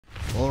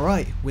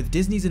Alright, with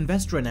Disney's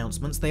investor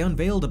announcements, they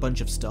unveiled a bunch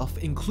of stuff,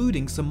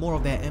 including some more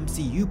of their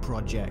MCU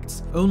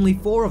projects. Only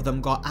 4 of them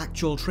got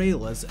actual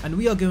trailers, and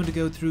we are going to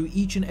go through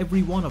each and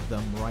every one of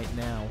them right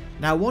now.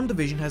 Now,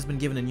 Wandavision has been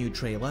given a new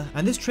trailer,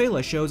 and this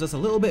trailer shows us a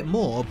little bit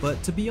more,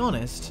 but to be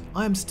honest,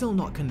 I am still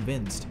not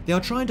convinced. They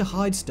are trying to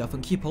hide stuff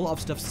and keep a lot of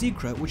stuff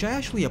secret, which I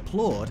actually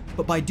applaud,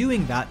 but by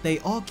doing that, they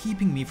are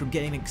keeping me from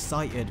getting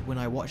excited when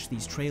I watch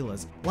these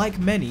trailers. Like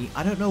many,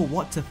 I don't know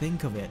what to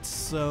think of it,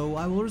 so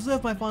I will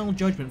reserve my final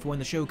judgment for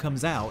when the show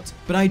comes out,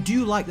 but I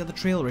do like that the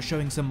trailer is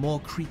showing some more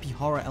creepy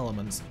horror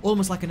elements,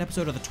 almost like an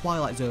episode of The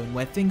Twilight Zone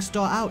where things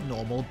start out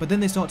normal, but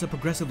then they start to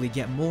progressively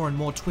get more and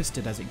more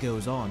twisted as it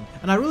goes on.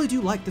 And I really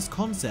do like this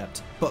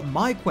concept, but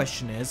my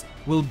question is,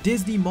 will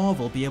Disney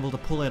Marvel be able to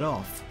pull it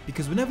off?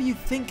 Because whenever you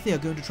think they are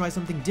going to try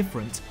something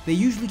different, they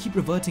usually keep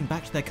reverting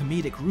back to their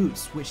comedic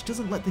roots, which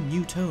doesn't let the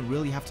new tone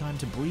really have time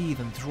to breathe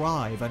and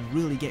thrive and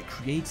really get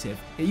creative.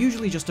 It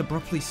usually just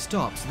abruptly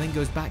stops and then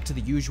goes back to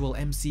the usual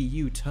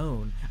MCU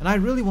tone, and I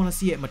really want to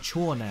see it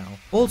mature now.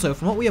 Also,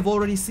 from what we have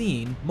already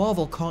seen,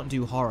 Marvel can't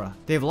do horror.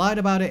 They've lied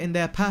about it in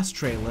their past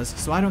trailers,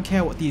 so I don't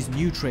care what these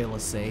new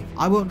trailers say.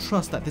 I won't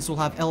trust that this will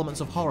have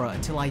elements of horror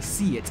until I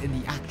see it in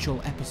the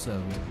actual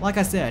episode. Like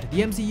I said,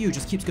 the MCU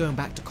just keeps going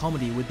back to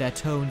comedy with their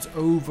tones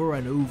over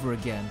and over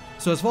again.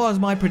 So as far as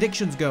my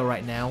predictions go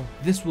right now,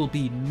 this will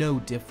be no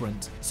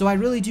different. So I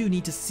really do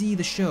need to see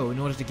the show in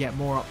order to get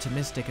more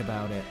optimistic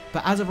about it.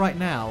 But as of right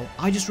now,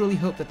 I just really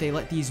hope that they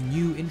let these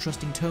new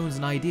interesting tones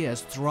and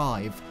ideas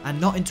thrive, and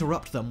not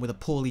interrupt them with a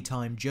poorly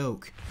timed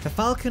joke. The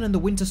Falcon and the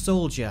Winter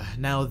Soldier.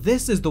 Now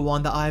this is the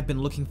one that I've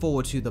been looking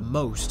forward to the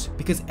most,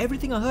 because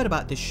everything I heard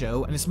about this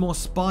show and its more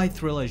spy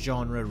thriller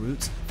genre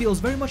roots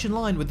feels very much in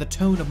line with the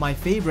tone of my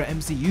favorite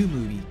MCU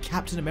movie,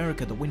 Captain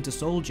America the Winter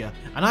Soldier,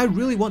 and I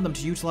really want them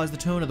to utilize the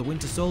tone of the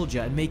Winter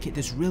Soldier and make it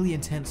this really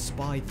intense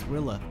spy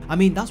thriller. I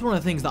mean, that's one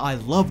of the things that I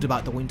loved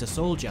about the Winter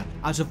Soldier.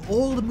 Out of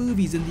all the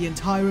movies in the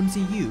entire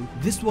MCU,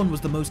 this one was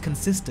the most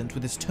consistent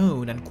with its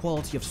tone and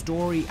quality of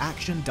story,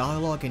 action,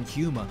 dialogue, and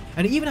humor.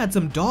 And it even had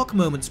some dark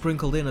moments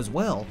sprinkled in as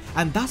well,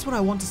 and that's what I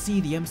want to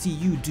see the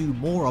MCU do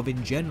more of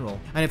in general.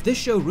 And if this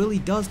show really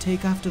does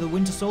take after the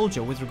Winter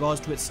Soldier with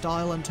regards to its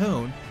style and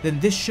tone, then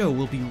this show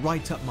will be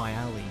right up my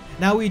alley.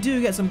 Now we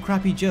do get some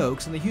crappy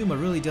jokes, and the humor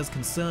really does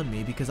concern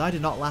me because I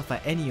did not laugh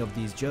at any of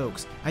these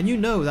jokes. And you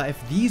know that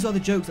if these are the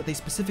jokes that they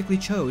specifically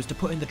chose to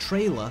put in the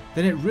trailer,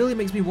 then it really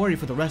makes me worry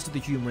for the rest of the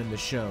humor in the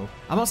show.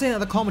 I'm not saying that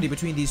the comedy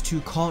between these two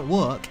can't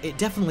work, it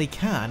definitely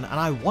can, and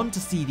I want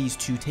to see these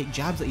two take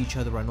jabs at each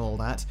other and all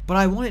that, but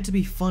I want it to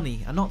be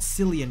funny and not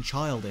silly and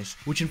childish,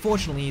 which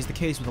unfortunately is the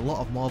case with a lot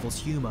of Marvel's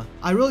humor.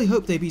 I really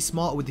hope they be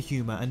smart with the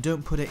humor and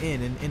don't put it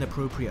in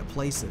inappropriate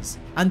places.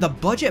 And the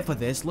budget for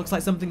this looks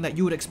like something that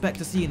you would expect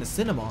to see in the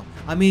cinema.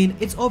 I mean,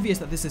 it's obvious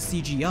that this is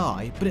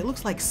CGI, but it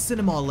looks like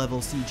cinema level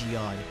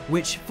CGI,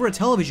 which for a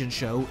television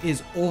show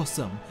is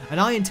awesome, and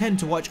I intend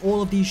to watch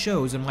all of these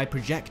shows on my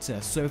projector,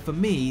 so for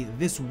me,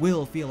 this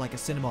will feel like a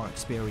cinema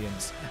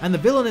experience. And the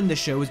villain in this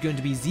show is going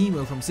to be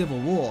Zemo from Civil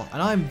War,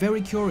 and I'm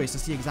very curious to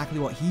see exactly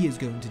what he is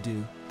going to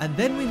do. And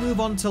then we move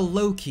on to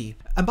Loki.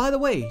 And by the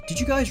way, did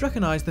you guys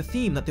recognize the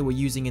theme that they were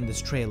using in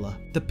this trailer?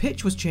 The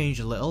pitch was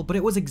changed a little, but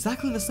it was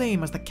exactly the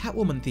same as the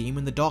Catwoman theme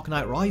in The Dark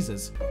Knight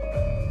Rises.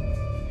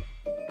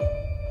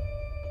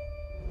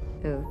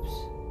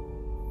 Oops.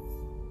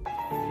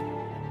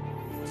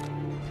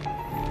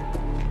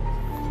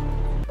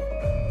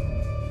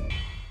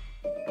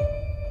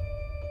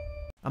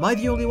 Am I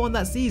the only one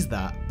that sees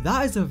that?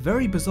 That is a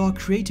very bizarre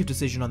creative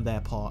decision on their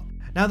part.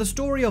 Now, the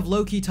story of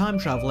Loki time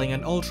traveling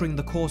and altering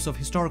the course of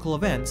historical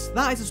events,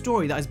 that is a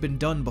story that has been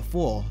done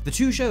before. The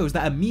two shows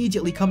that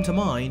immediately come to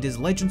mind is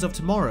Legends of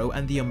Tomorrow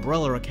and The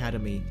Umbrella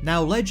Academy.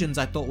 Now, Legends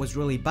I thought was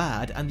really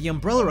bad, and The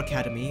Umbrella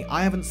Academy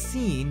I haven't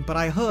seen, but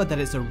I heard that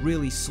it's a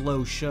really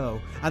slow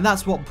show, and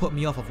that's what put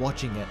me off of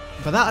watching it.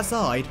 But that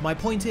aside, my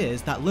point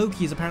is that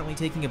Loki is apparently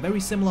taking a very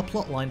similar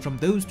plotline from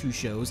those two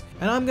shows,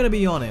 and I'm gonna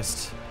be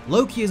honest,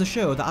 Loki is a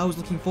show that I was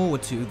looking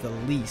forward to the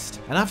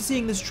least, and after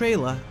seeing this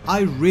trailer,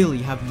 I really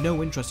have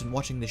no interest in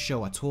watching this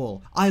show at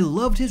all. I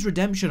loved his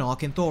redemption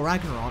arc in Thor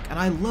Ragnarok, and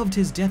I loved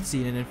his death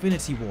scene in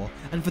Infinity War,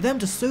 and for them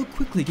to so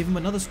quickly give him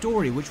another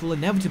story which will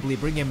inevitably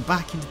bring him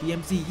back into the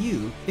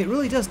MCU, it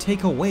really does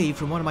take away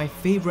from one of my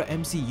favourite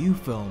MCU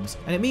films,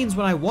 and it means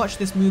when I watch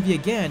this movie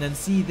again and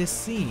see this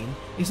scene,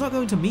 it's not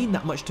going to mean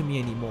that much to me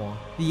anymore.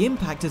 The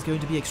impact is going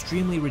to be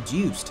extremely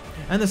reduced,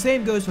 and the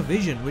same goes for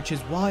Vision, which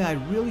is why I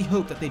really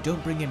hope that they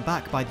don't bring him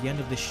back by the end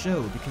of this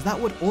show, because that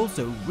would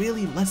also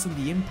really lessen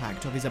the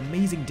impact of his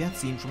amazing death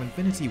scene from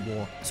Infinity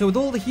War. So with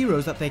all the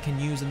heroes that they can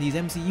use in these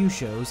MCU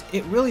shows,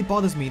 it really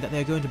bothers me that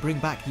they're going to bring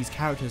back these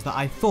characters that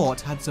I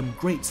thought had some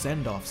great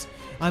send-offs.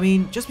 I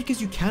mean, just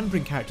because you can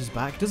bring characters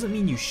back doesn't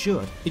mean you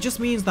should. It just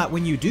means that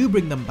when you do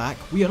bring them back,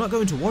 we are not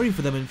going to worry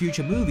for them in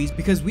future movies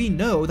because we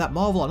know that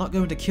Marvel are not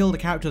going to kill the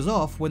characters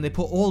off when they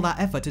put all that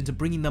effort into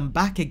bringing them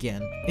back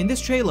again. In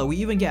this trailer, we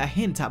even get a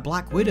hint at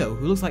Black Widow,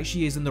 who looks like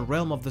she is in the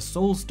realm of the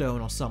Soul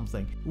Stone or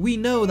something. We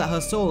know that her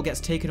soul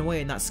gets taken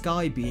away in that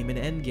sky beam in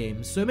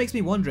Endgame, so it makes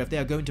me wonder if they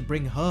are going to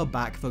bring her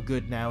back for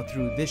good now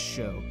through this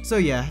show. So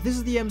yeah, this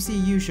is the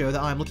MCU show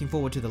that I'm looking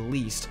forward to the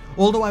least.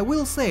 Although I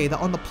will say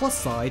that on the plus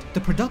side, the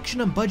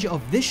production and budget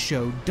of this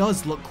show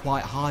does look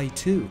quite high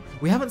too.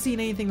 We haven't seen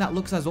anything that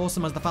looks as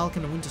awesome as the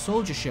Falcon and Winter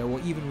Soldier show, or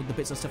even with the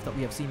bits of stuff that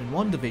we have seen in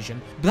Wandavision,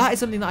 but that is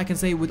something that I can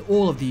say with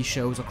all of these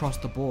shows across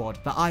the board,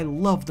 that I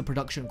love the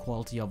production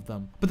quality of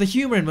them. But the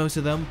humor in most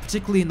of them,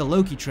 particularly in the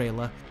Loki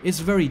trailer, is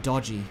very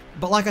dodgy.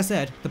 But like I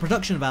said, the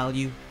production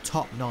value,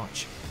 top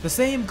notch. The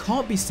same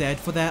can't be said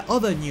for their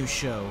other new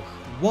show,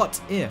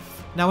 What If?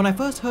 Now, when I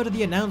first heard of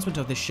the announcement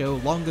of this show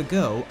long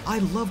ago, I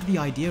loved the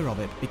idea of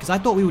it, because I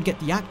thought we would get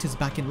the actors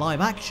back in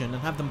live action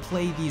and have them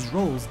play these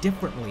roles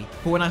differently.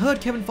 But when I heard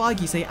Kevin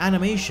Feige say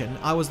animation,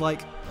 I was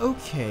like,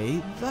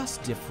 okay, that's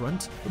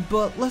different,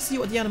 but let's see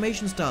what the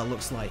animation style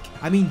looks like.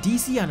 I mean,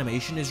 DC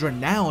animation is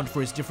renowned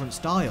for its different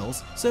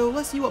styles, so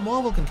let's see what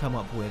Marvel can come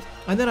up with.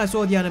 And then I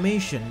saw the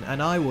animation,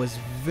 and I was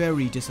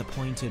very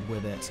disappointed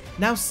with it.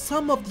 Now,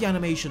 some of the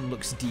animation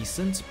looks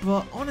decent,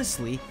 but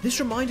honestly,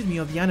 this reminded me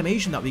of the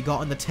animation that we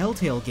got in the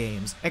Telltale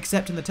games,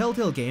 except in the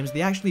Telltale games,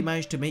 they actually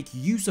managed to make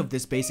use of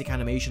this basic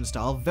animation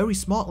style very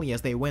smartly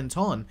as they went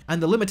on,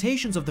 and the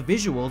limitations of the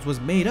visuals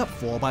was made up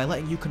for by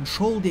letting you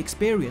control the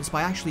experience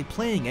by actually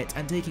playing it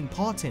and taking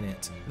part in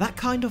it. That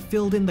kind of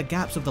filled in the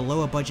gaps of the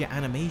lower budget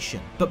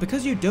animation, but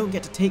because you don't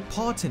get to take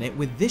part in it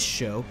with this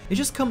show, it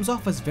just comes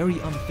off as very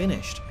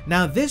unfinished.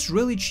 Now, this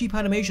really cheap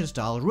animation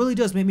style really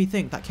does make me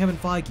think that Kevin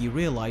Feige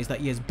realized that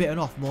he has bitten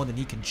off more than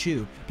he can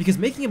chew, because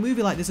making a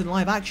movie like this in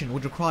live action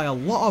would require a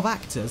lot of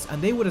actors,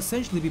 and they would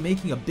essentially be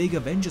making a big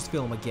Avengers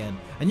film again.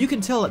 And you can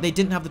tell that they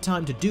didn't have the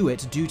time to do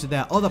it due to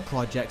their other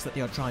projects that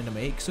they are trying to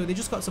make, so they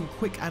just got some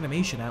quick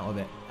animation out of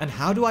it. And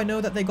how do I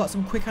know that they got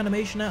some quick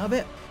animation out of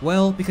it?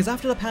 Well, because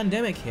after the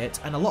pandemic hit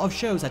and a lot of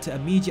shows had to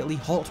immediately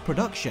halt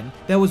production,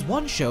 there was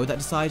one show that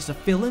decided to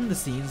fill in the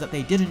scenes that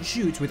they didn't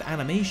shoot with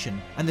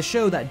animation, and the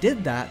show that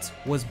did that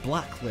was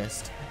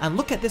Blacklist. And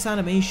look at this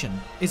animation.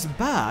 It's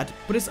bad,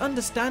 but it's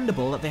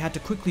understandable that they had to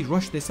quickly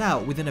rush this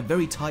out within a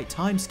very tight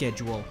time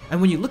schedule.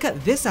 And when you look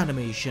at this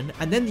animation,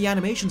 and then the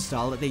animation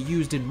style that they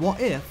used in What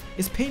If,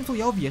 it's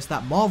painfully obvious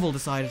that Marvel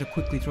decided to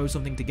quickly throw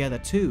something together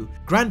too.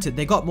 Granted,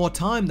 they got more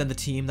time than the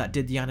team that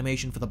did the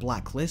animation for the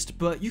Blacklist,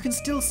 but you can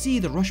still see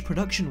the rush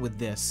production with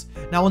this.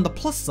 Now, on the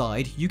plus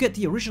side, you get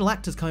the original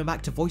actors coming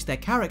back to voice their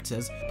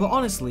characters, but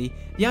honestly,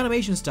 the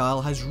animation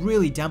style has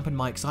really dampened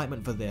my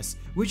excitement for this,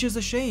 which is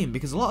a shame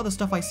because a lot of the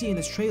stuff I see in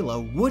this trailer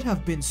would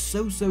have been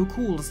so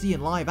cool to see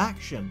in live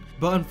action,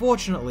 but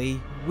unfortunately,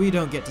 we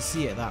don't get to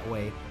see it that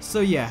way.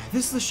 So yeah,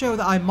 this is a show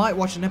that I might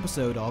watch an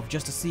episode of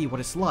just to see what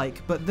it's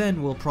like, but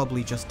then we'll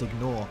probably just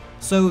ignore.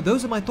 So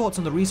those are my thoughts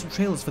on the recent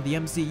trailers for the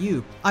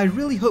MCU. I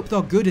really hope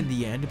they're good in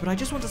the end, but I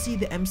just want to see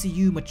the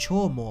MCU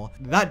mature more.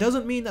 That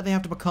doesn't mean that they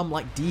have to become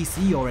like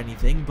DC or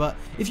anything, but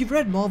if you've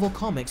read Marvel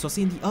comics or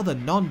seen the other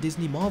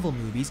non-Disney Marvel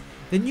movies,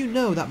 then you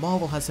know that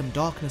Marvel has some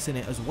darkness in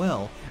it as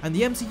well, and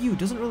the MCU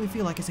doesn't really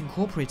feel like it's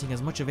incorporating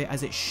as much of it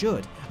as it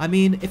should. I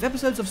mean, if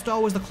episodes of Star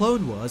Wars The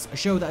Clone Wars, a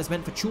show that is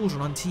meant for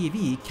children on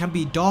TV, can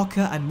be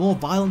darker and more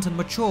violent and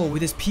mature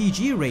with its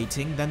PG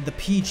rating than the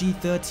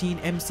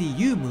PG-13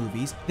 MCU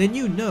movies, then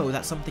you know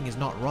that something is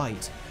not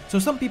right. So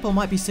some people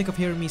might be sick of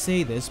hearing me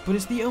say this, but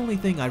it's the only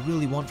thing I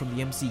really want from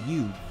the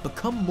MCU.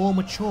 Become more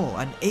mature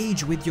and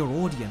age with your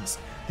audience.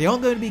 They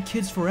aren't going to be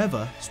kids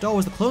forever. Star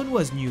Wars The Clone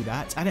Wars knew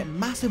that, and it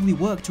massively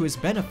worked to its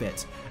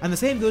benefit. And the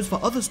same goes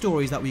for other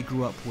stories that we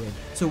grew up with.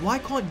 So why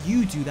can't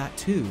you do that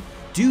too?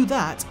 Do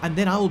that, and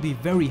then I will be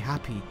very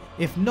happy.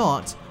 If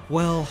not,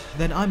 well,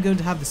 then I'm going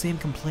to have the same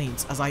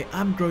complaints, as I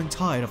am growing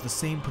tired of the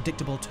same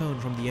predictable tone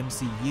from the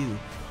MCU.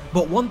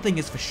 But one thing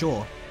is for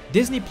sure,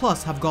 Disney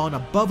Plus have gone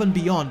above and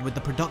beyond with the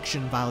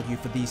production value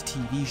for these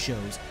TV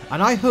shows,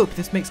 and I hope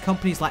this makes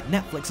companies like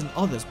Netflix and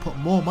others put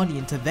more money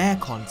into their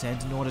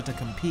content in order to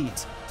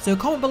compete. So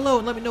comment below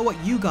and let me know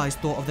what you guys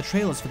thought of the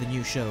trailers for the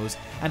new shows,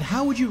 and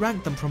how would you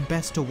rank them from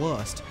best to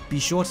worst? Be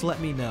sure to let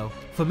me know.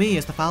 For me,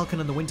 it's the Falcon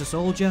and the Winter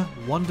Soldier,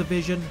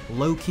 Wandavision,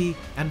 Loki,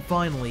 and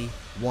finally,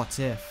 What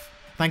If?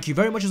 Thank you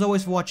very much as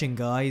always for watching,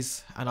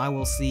 guys, and I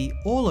will see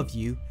all of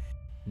you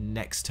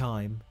next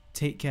time.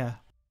 Take care.